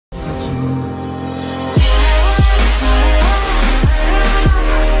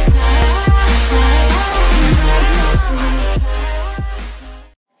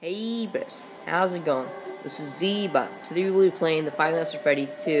how's it going? This is ZEBOT. Today we will be playing the Five Nights at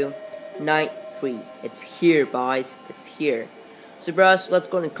Freddy's 2 Night 3. It's here, boys. It's here. So, bros, let's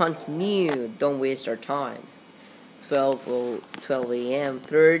go and continue. Don't waste our time. 12 a.m.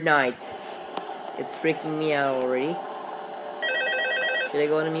 Third night. It's freaking me out already. Should I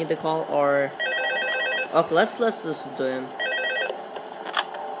go and mute the call or? Okay, let's listen to him.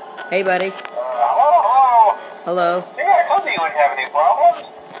 Hey, buddy. Hello. Hello. Yeah, I told you wouldn't have any problems.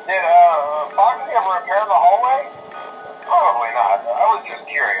 Did Foxy ever repair the hallway? Probably not. I was just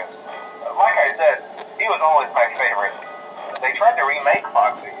curious. Like I said, he was always my favorite. They tried to remake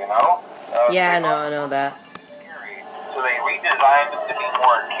Foxy, you know? Yeah, I know that. So they redesigned him to be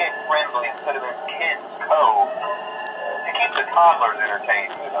more kid-friendly instead of in Kids Cove. To keep the toddlers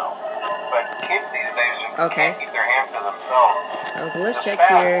entertained, you know. But kids these days just can't keep their hands to themselves. Okay, let's check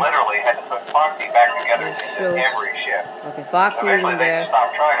staff here. literally had to put Foxy back together into every shift. Okay, Foxy is in there. They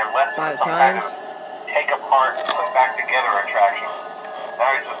stopped trying and left 5 him some times. kind of take apart and put back together attraction.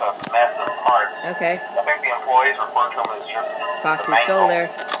 Now he's just a mess of parts. Okay. I think the employees refer to him as just Foxy's still there.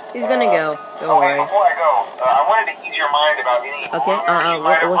 He's gonna go. Don't worry. Before I go, I wanted to ease your mind about any. Okay.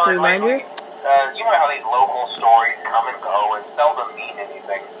 What's the reminder? You know how these local stories come and go and seldom mean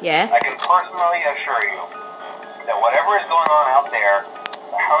anything. Yeah. I can personally assure you that whatever is going on out there,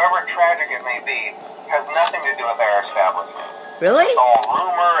 however tragic it may be, has nothing to do with our establishment. Really? It's all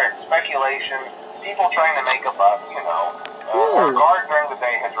rumor and speculation, people trying to make a buck, you know. Our guard during the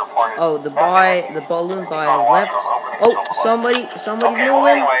day has reported... Oh, the balloon boy has left. Oh, somebody's okay, moving. Well,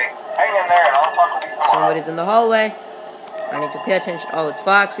 anyway, hang in there and I'll talk with you tomorrow. Somebody's in the hallway. I need to pay attention. Oh, it's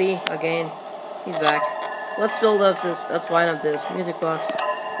Foxy again. He's back. Let's build up this. Let's line up this music box.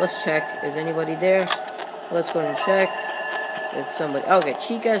 Let's check. Is anybody there? Let's go and check. It's somebody. Okay,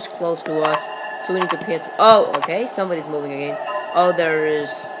 Chica is close to us, so we need to pay attention. Oh, okay. Somebody's moving again. Oh, there is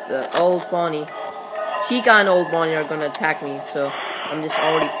the old Bonnie. Chica and old Bonnie are gonna attack me, so I'm just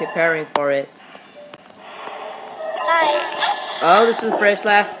already preparing for it. Hi. Oh, this is a fresh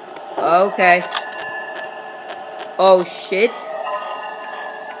laugh. Okay. Oh shit.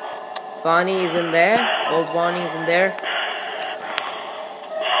 Bonnie is in there. Old Bonnie is in there.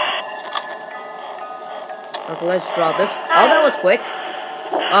 Okay, let's draw this. Oh, that was quick.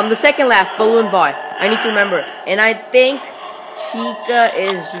 The second laugh, Balloon Boy. I need to remember. And I think Chica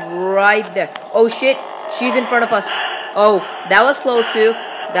is right there. Oh shit, she's in front of us. Oh, that was close too.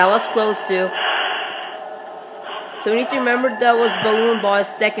 That was close too. So we need to remember that was Balloon Boy's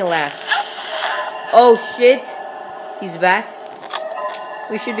second laugh. Oh shit, he's back.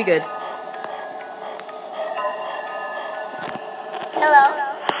 We should be good. Hello.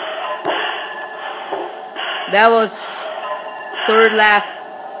 That was third laugh.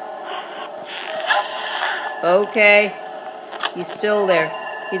 Okay. He's still there.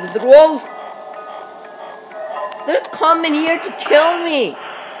 He's at the whoa! They're coming here to kill me.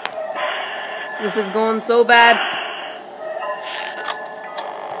 This is going so bad.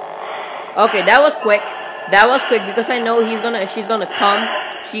 Okay, that was quick. That was quick because I know she's gonna come,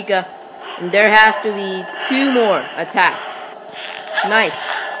 Chica. And there has to be 2 more attacks. Nice.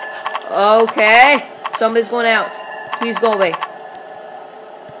 Okay. Somebody's going out. Please go away.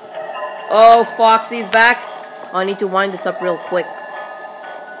 Oh, Foxy's back. I need to wind this up real quick.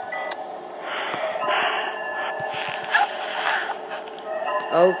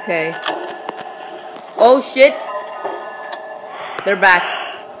 Okay. Oh shit. They're back.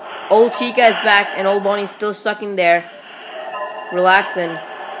 Old Chica is back and old Bonnie's still stuck in there. Relaxing.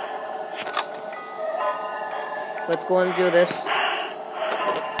 Let's go and do this.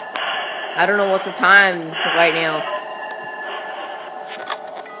 I don't know what's the time right now.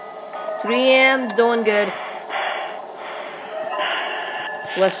 3 a.m. Doing good.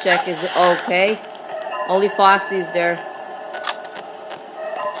 Let's check. Is it okay? Only Foxy's there.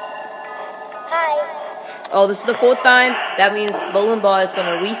 Hi. Oh, this is the 4th time. That means Balloon Boy is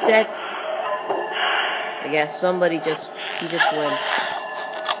gonna reset. I guess somebody he just went.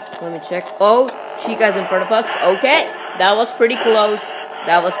 Let me check. Oh, Chica's in front of us. Okay, that was pretty close.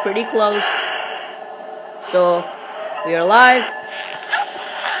 That was pretty close. So, we are alive.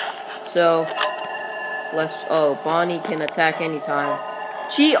 So, oh, Bonnie can attack anytime.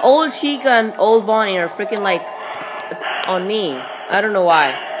 Old Chica and old Bonnie are freaking like on me. I don't know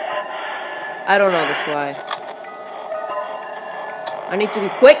why. I don't know this why. I need to be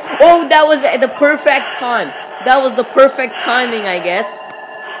quick. Oh, that was the perfect time. That was the perfect timing, I guess.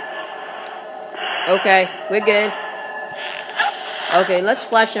 Okay, we're good. Okay, let's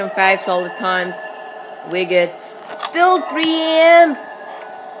flash them 5 solid times. We're good. Still 3 a.m.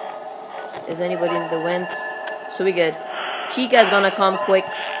 Is anybody in the winds? So we good. Chica's gonna come quick.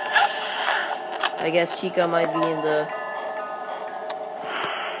 I guess Chica might be in the...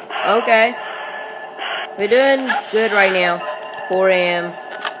 Okay. We're doing good right now. 4 a.m.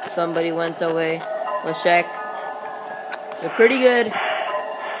 Somebody went away. Let's check. We're pretty good.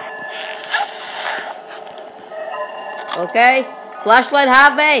 Okay. Flashlight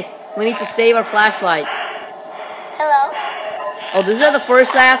halfway. We need to save our flashlight. Hello? Oh, this is the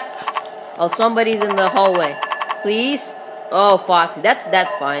first lap. Oh, somebody's in the hallway. Please? Oh, Foxy.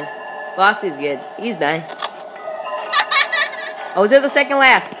 That's fine. Foxy's good. He's nice. Oh, is it the second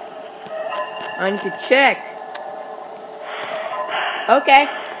lap? I need to check. Okay.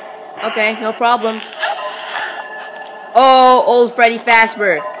 Okay, no problem. Oh, old Freddy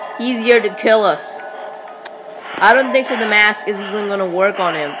Fazbear. He's here to kill us. I don't think so the mask is even gonna work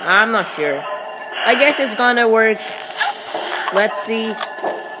on him. I'm not sure. I guess it's gonna work. Let's see.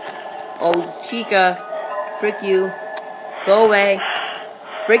 Oh, Chica. Frick you. Go away.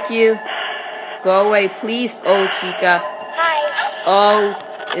 Frick you. Go away, please, oh Chica. Hi.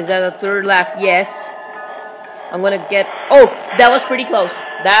 Oh, is that a third lap? Yes. I'm gonna get... Oh, that was pretty close.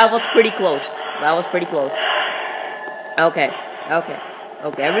 That was pretty close. That was pretty close. Okay. Okay.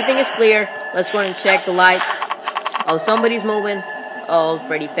 Okay, everything is clear. Let's go and check the lights. Oh, somebody's moving. Oh,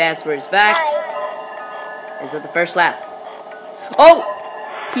 Freddy Fazbear is back. Hi. Is that the first lap? Oh!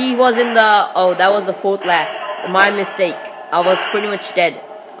 He was in the... Oh, that was the fourth lap. My mistake. I was pretty much dead.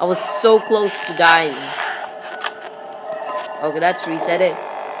 I was so close to dying. Okay, that's reset it.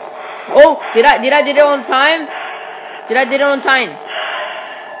 Oh! Did I did it on time? Did I did it on time?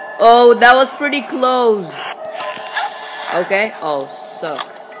 Oh, that was pretty close. Okay. Oh, suck.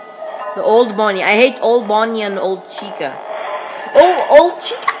 The old Bonnie. I hate old Bonnie and old Chica. Oh, old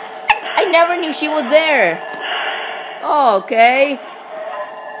Chica. I never knew she was there. Oh, okay.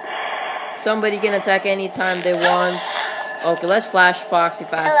 Somebody can attack anytime they want. Okay, let's flash Foxy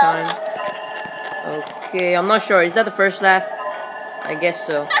fast time. Okay, I'm not sure. Is that the first lap? I guess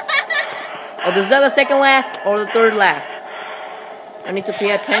so. Oh, is that the second lap or the third lap? I need to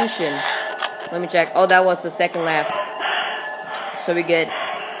pay attention. Let me check. Oh, that was the second lap. So we good.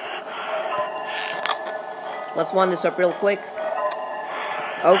 Let's wind this up real quick.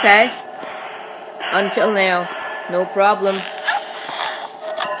 Okay. Until now, no problem.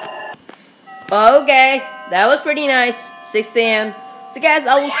 Okay, that was pretty nice. 6 a.m. So guys,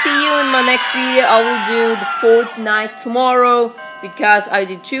 I will see you in my next video. I will do the 4th night tomorrow, because I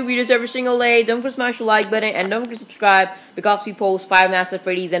did 2 videos every single day. Don't forget to smash the like button and don't forget to subscribe, because we post 5 Nights at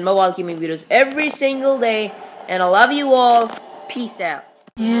Freddy's and mobile gaming videos every single day. And I love you all. Peace out.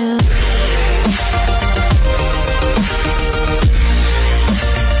 Yeah.